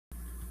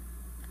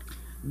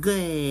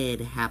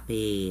Good,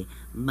 happy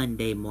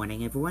Monday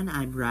morning, everyone.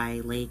 I'm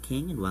Riley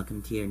King, and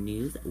welcome to your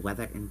news,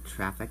 weather, and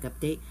traffic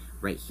update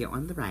right here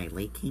on the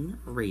Riley King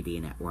Radio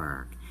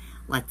Network.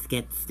 Let's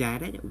get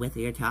started with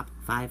your top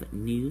 5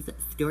 news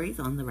stories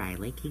on the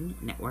Riley King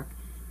Network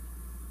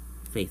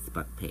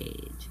Facebook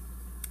page.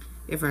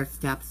 Your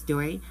first top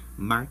story,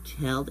 march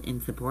held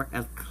in support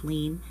of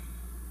Clean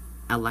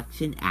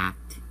Election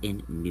Act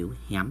in New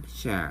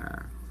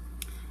Hampshire.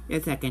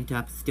 Your second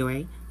top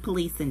story,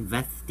 police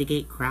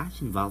investigate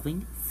crash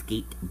involving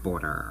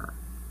skateboarder.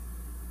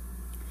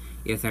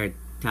 Your third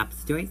top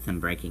story, some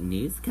breaking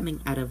news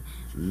coming out of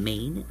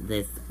Maine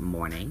this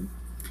morning.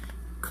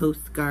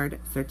 Coast Guard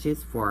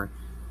searches for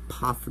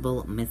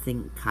possible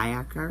missing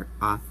kayaker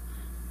off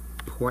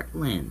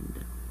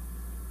Portland.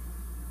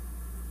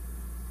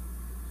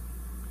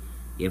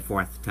 Your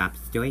fourth top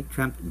story,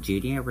 Trump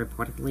Jr.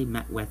 reportedly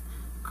met with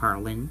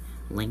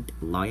Carlin-linked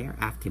lawyer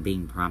after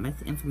being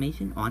promised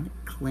information on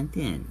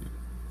Clinton.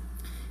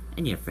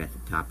 And your fifth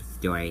top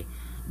story,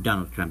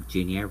 Donald Trump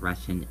Jr.,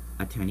 Russian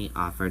attorney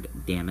offered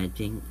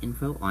damaging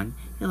info on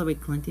Hillary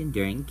Clinton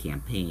during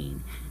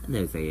campaign. And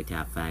those are your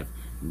top 5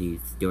 news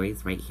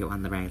stories right here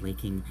on the Riley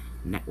King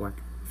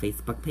Network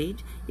Facebook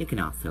page. You can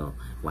also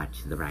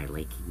watch the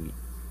Riley King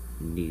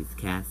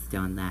newscast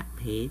on that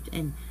page.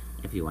 And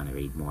if you want to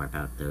read more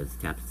about those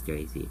top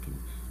stories, you can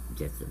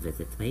just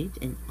visit the page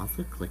and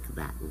also click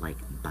that like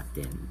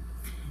button.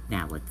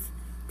 Now let's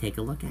take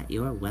a look at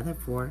your weather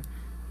for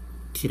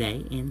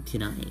today and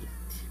tonight.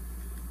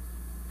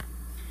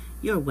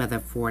 Your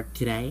weather for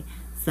today,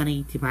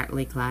 sunny to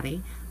partly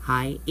cloudy,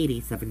 high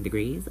 87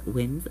 degrees,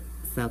 winds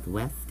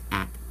southwest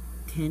at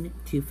 10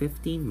 to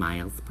 15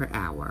 miles per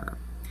hour.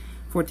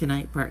 For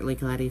tonight, partly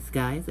cloudy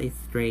skies, a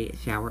stray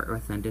shower or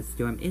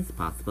thunderstorm is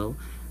possible,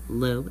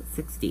 low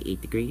 68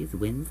 degrees,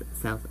 winds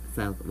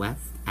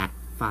south-southwest at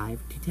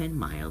 5 to 10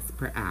 miles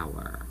per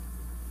hour.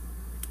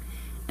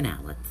 And now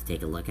let's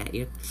take a look at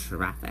your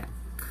traffic.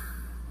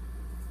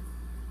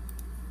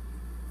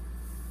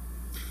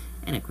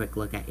 And a quick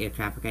look at your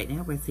traffic right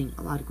now. We're seeing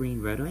a lot of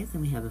green roadways,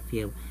 and we have a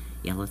few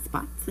yellow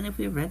spots and a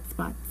few red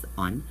spots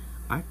on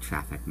our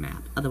traffic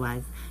map.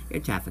 Otherwise, your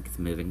traffic is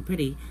moving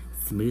pretty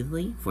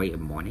smoothly for your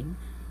morning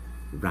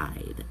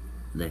ride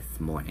this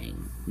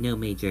morning. No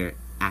major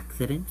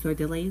accidents or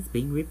delays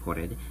being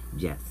reported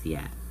just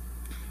yet.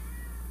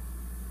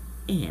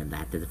 And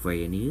that does it for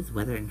your news,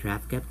 weather, and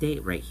traffic update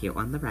right here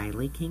on the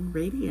Riley King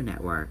Radio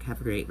Network.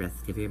 Have a great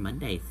rest of your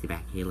Monday. See you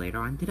back here later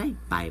on today.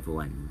 Bye,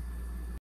 everyone.